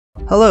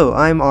Hello,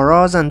 I'm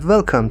Araz and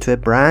welcome to a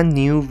brand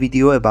new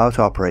video about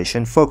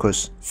Operation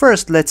Focus.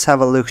 First, let's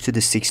have a look to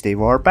the Six-Day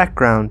War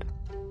background.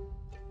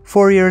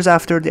 4 years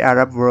after the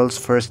Arab world's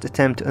first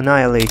attempt to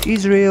annihilate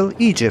Israel,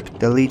 Egypt,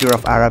 the leader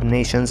of Arab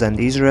nations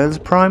and Israel's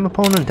prime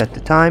opponent at the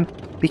time,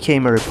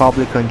 became a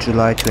republic on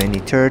July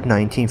 23,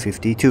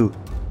 1952.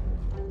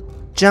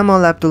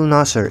 Jamal Abdel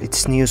Nasser,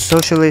 its new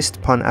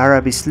socialist,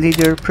 pan-Arabist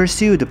leader,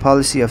 pursued a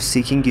policy of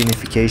seeking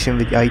unification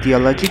with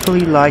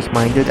ideologically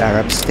like-minded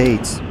Arab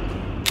states.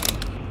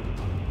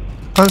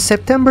 On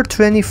September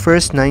 21,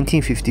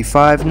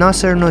 1955,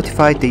 Nasser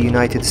notified the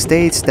United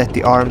States that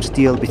the arms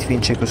deal between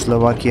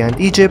Czechoslovakia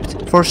and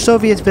Egypt for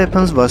Soviet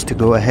weapons was to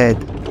go ahead.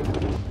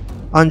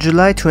 On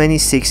July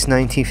 26,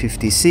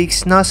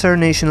 1956, Nasser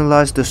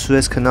nationalized the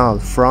Suez Canal.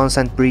 France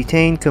and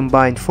Britain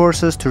combined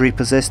forces to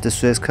repossess the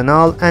Suez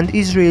Canal, and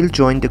Israel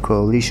joined the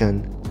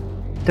coalition.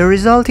 The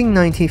resulting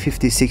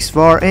 1956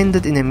 war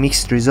ended in a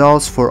mixed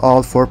results for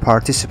all four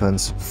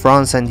participants.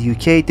 France and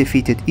UK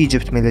defeated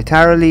Egypt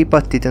militarily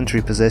but didn't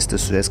repossess the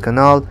Suez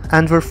Canal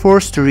and were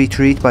forced to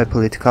retreat by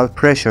political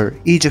pressure.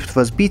 Egypt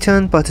was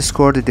beaten but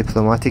scored a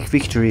diplomatic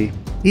victory.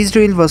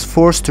 Israel was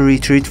forced to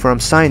retreat from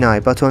Sinai,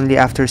 but only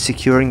after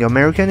securing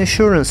American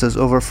assurances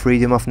over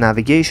freedom of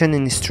navigation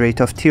in the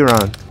Strait of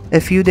Tiran. A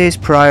few days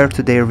prior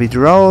to their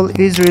withdrawal,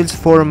 Israel's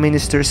foreign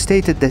minister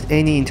stated that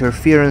any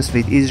interference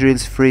with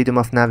Israel's freedom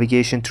of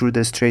navigation through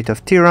the Strait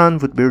of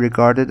Tiran would be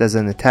regarded as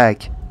an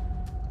attack.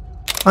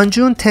 On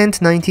June 10,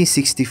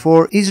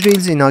 1964,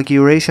 Israel's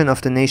inauguration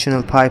of the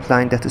national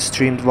pipeline that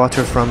streamed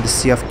water from the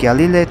Sea of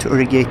Galilee to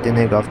irrigate the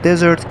Negev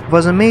Desert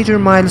was a major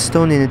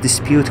milestone in a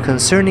dispute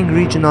concerning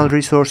regional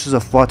resources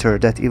of water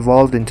that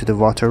evolved into the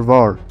water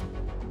war.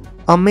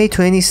 On May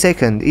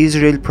 22nd,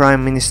 Israel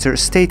Prime Minister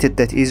stated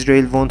that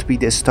Israel won't be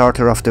the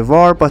starter of the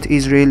war, but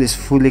Israel is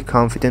fully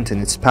confident in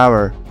its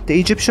power. The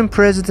Egyptian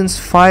president's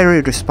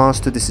fiery response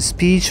to this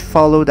speech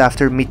followed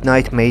after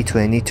midnight May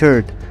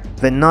 23rd,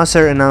 when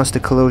Nasser announced the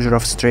closure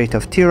of Strait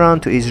of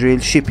Tiran to Israel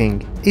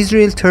shipping.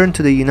 Israel turned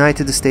to the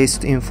United States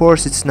to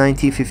enforce its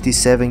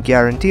 1957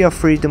 guarantee of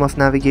freedom of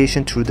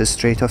navigation through the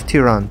Strait of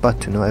Tiran, but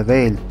to no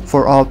avail.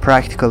 For all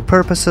practical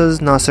purposes,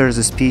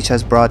 Nasser's speech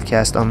as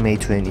broadcast on May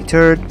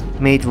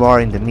 23rd made war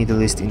in the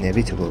Middle East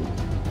inevitable.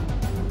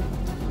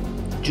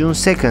 June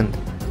 2nd.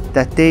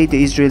 That day,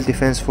 the Israel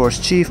Defense Force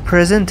chief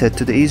presented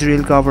to the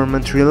Israel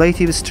government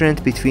relative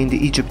strength between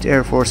the Egypt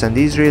Air Force and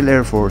the Israel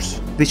Air Force,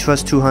 which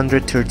was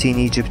 213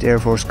 Egypt Air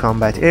Force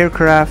combat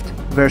aircraft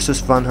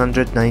versus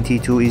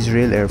 192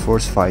 Israel Air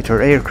Force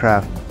fighter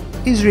aircraft.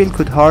 Israel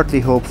could hardly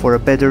hope for a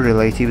better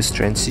relative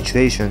strength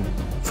situation.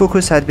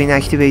 Focus had been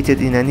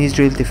activated in an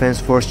Israel Defense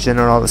Force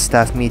General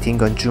Staff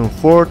meeting on June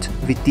 4th,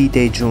 with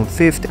D-Day June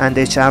 5th and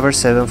H-hour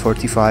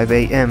 7:45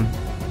 am.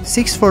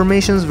 6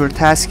 formations were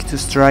tasked to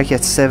strike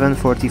at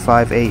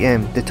 7:45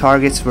 am. The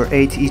targets were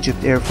 8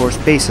 Egypt Air Force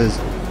bases.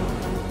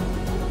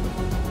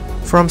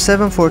 From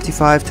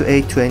 7:45 to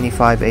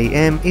 8:25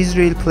 am,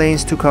 Israel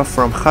planes took off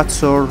from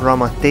Hatzor,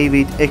 Ramat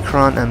David,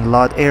 Ekron and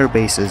Lod air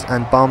bases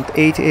and bombed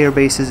 8 air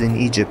bases in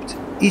Egypt.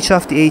 Each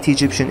of the 8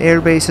 Egyptian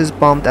air bases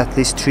bombed at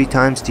least 3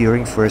 times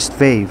during first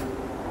wave.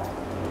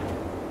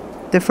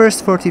 The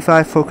first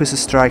 45 focus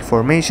strike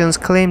formations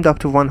claimed up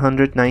to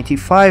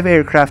 195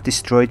 aircraft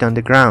destroyed on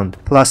the ground,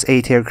 plus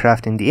 8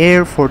 aircraft in the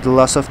air for the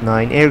loss of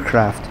 9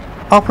 aircraft.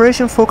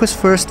 Operation Focus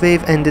first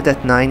wave ended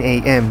at 9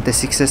 am. The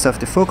success of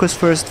the Focus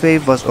first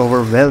wave was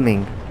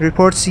overwhelming.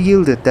 Reports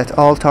yielded that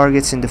all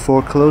targets in the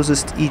 4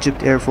 closest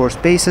Egypt Air Force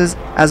bases,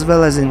 as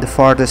well as in the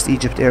farthest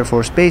Egypt Air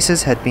Force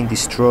bases, had been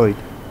destroyed.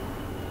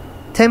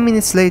 10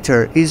 minutes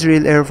later,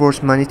 Israel Air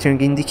Force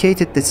monitoring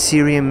indicated that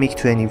Syrian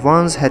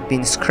MiG-21s had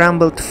been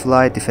scrambled to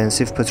fly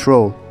defensive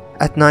patrol.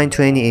 At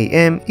 9:20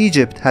 am,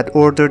 Egypt had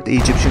ordered the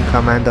Egyptian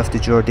command of the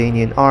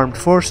Jordanian armed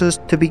forces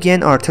to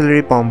begin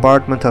artillery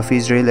bombardment of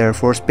Israel Air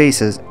Force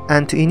bases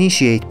and to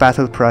initiate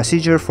battle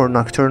procedure for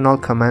nocturnal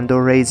commando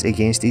raids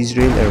against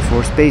Israel Air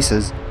Force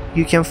bases.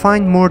 You can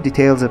find more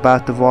details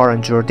about the war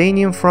on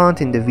Jordanian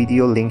front in the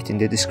video linked in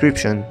the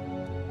description.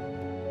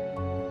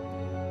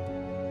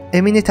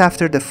 A minute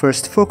after the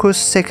first Focus,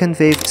 second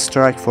wave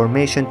strike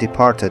formation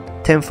departed.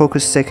 10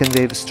 Focus second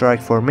wave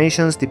strike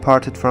formations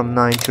departed from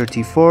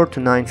 9:34 to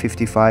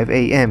 9:55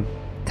 am,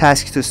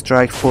 tasked to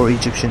strike 4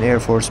 Egyptian Air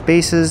Force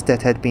bases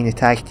that had been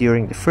attacked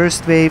during the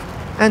first wave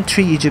and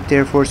 3 Egypt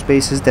Air Force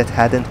bases that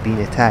hadn't been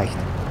attacked.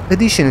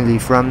 Additionally,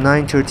 from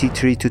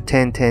 9:33 to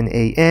 10:10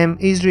 am,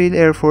 Israel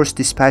Air Force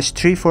dispatched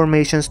 3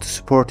 formations to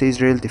support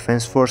Israel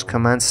Defense Force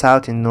Command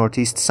South in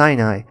northeast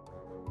Sinai.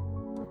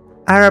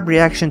 Arab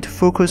reaction to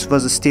Focus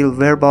was still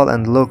verbal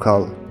and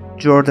local.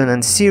 Jordan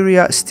and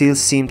Syria still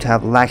seemed to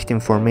have lacked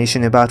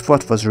information about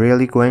what was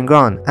really going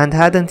on and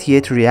hadn't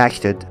yet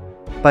reacted.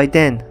 By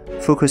then,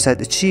 Focus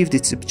had achieved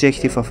its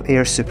objective of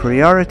air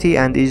superiority,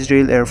 and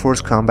Israel Air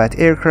Force combat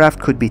aircraft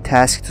could be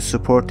tasked to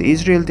support the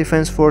Israel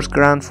Defense Force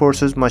ground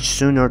forces much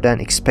sooner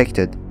than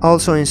expected.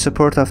 Also in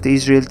support of the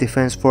Israel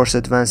Defense Force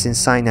advance in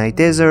Sinai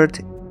Desert,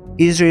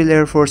 Israel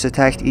Air Force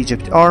attacked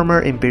Egypt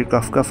armor in Bir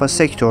Gafgafa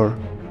sector.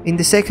 In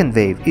the second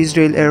wave,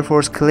 Israel Air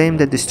Force claimed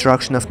the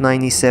destruction of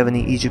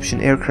 90-70 Egyptian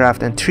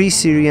aircraft and 3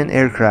 Syrian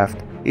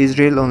aircraft.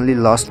 Israel only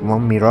lost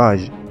 1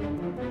 Mirage.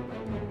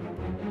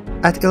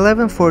 At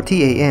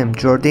 11:40 am,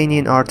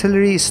 Jordanian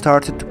artillery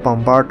started to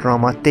bombard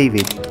Ramat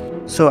David.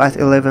 So at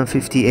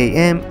 11:50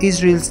 am,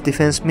 Israel's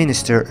defense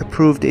minister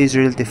approved the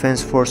Israel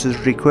Defense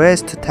Forces'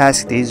 request to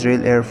task the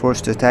Israel Air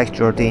Force to attack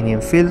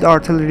Jordanian field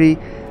artillery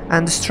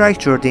and strike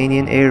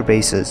Jordanian air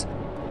bases.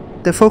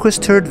 The focus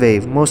third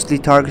wave mostly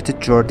targeted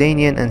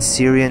Jordanian and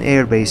Syrian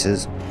air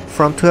bases.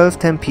 From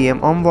 12:10 pm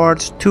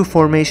onwards, 2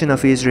 formations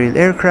of Israel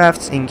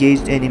aircrafts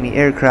engaged enemy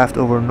aircraft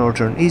over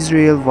northern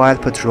Israel while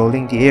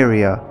patrolling the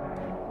area.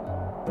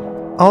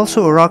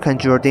 Also, Iraq and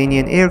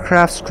Jordanian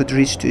aircrafts could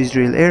reach to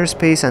Israel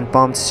airspace and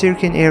bombed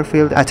Syrian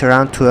airfield at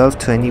around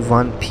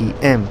 12:21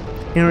 pm.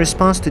 In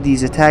response to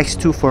these attacks,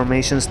 2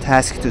 formations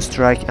tasked to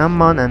strike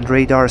Amman and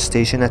radar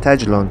station at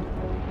Ajlon.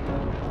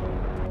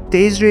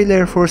 The Israel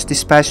Air Force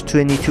dispatched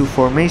 22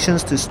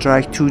 formations to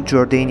strike 2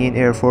 Jordanian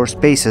Air Force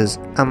bases,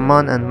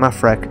 Amman and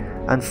Mafraq,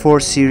 and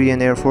 4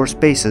 Syrian Air Force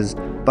bases,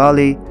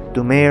 Bali,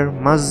 Dumair,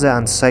 Mazza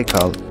and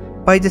Saikal.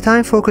 By the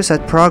time focus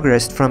had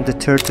progressed from the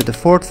third to the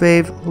fourth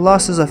wave,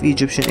 losses of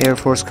Egyptian Air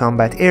Force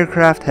combat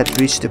aircraft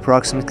had reached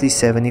approximately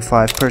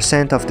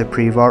 75% of the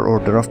pre-war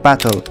order of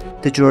battle.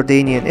 The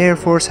Jordanian Air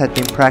Force had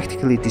been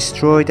practically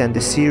destroyed and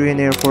the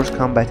Syrian Air Force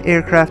combat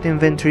aircraft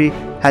inventory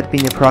had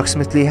been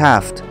approximately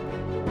halved.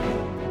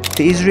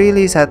 The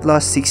Israelis had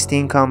lost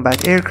 16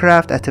 combat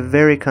aircraft at a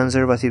very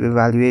conservative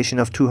evaluation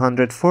of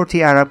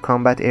 240 Arab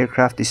combat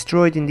aircraft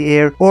destroyed in the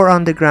air or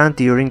on the ground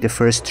during the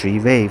first 3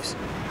 waves.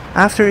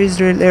 After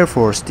Israel Air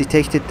Force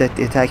detected that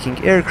the attacking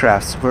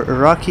aircrafts were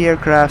Iraqi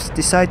aircrafts,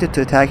 decided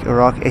to attack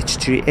Iraq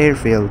H3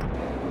 airfield.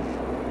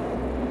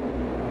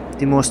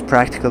 The most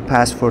practical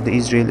path for the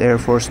Israel Air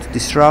Force to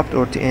disrupt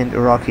or to end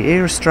Iraqi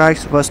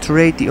airstrikes was to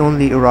raid the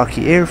only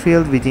Iraqi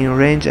airfield within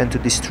range and to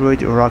destroy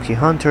the Iraqi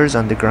hunters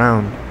on the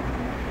ground.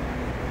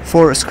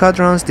 4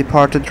 squadrons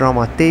departed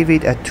Ramat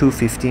David at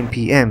 2:15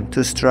 pm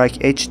to strike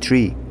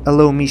H3. A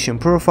low mission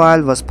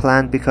profile was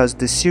planned because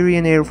the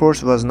Syrian Air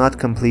Force was not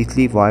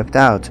completely wiped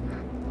out.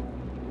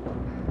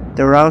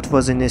 The route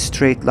was in a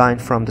straight line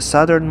from the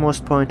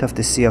southernmost point of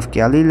the Sea of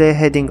Galilee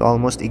heading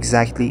almost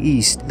exactly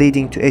east,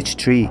 leading to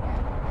H3.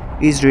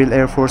 Israel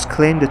Air Force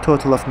claimed a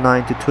total of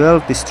 9 to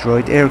 12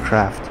 destroyed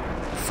aircraft.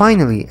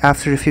 Finally,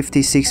 after a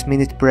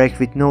 56-minute break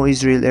with no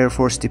Israel Air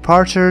Force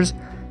departures,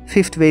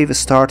 5th wave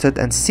started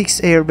and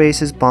 6 air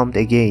bases bombed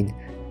again.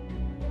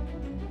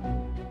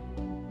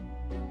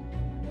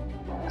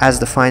 As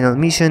the final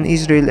mission,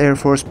 Israel Air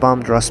Force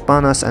bombed Ras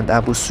Banas and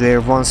Abu Suair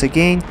once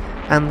again,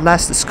 and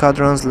last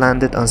squadrons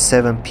landed on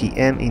 7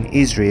 pm in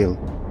Israel.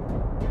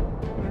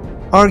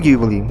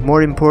 Arguably,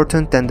 more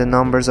important than the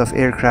numbers of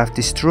aircraft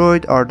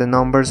destroyed are the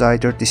numbers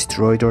either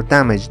destroyed or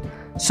damaged.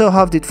 So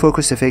how did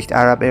focus affect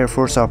Arab Air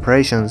Force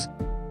operations?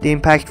 The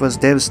impact was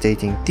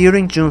devastating.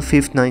 During June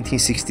 5,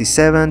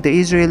 1967, the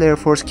Israel Air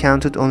Force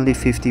counted only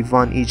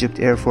 51 Egypt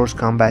Air Force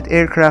combat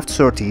aircraft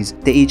sorties.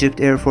 The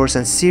Egypt Air Force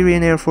and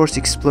Syrian Air Force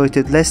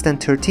exploited less than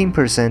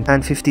 13%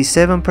 and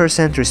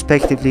 57%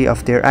 respectively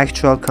of their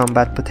actual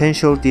combat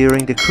potential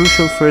during the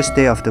crucial first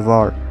day of the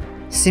war.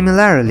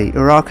 Similarly,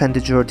 Iraq and the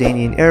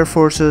Jordanian Air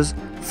Forces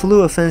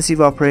flew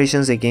offensive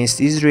operations against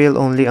Israel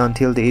only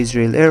until the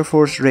Israel Air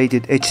Force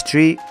raided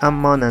H3,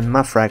 Amman and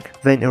Mafraq,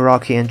 when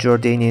Iraqi and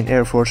Jordanian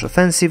Air Force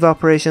offensive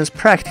operations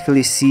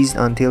practically ceased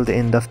until the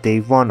end of day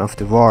 1 of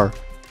the war.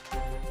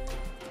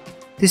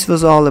 This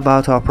was all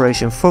about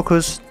Operation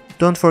Focus.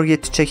 Don't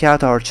forget to check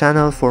out our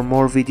channel for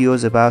more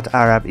videos about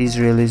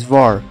Arab-Israeli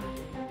war.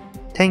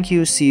 Thank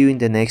you, see you in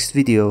the next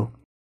video.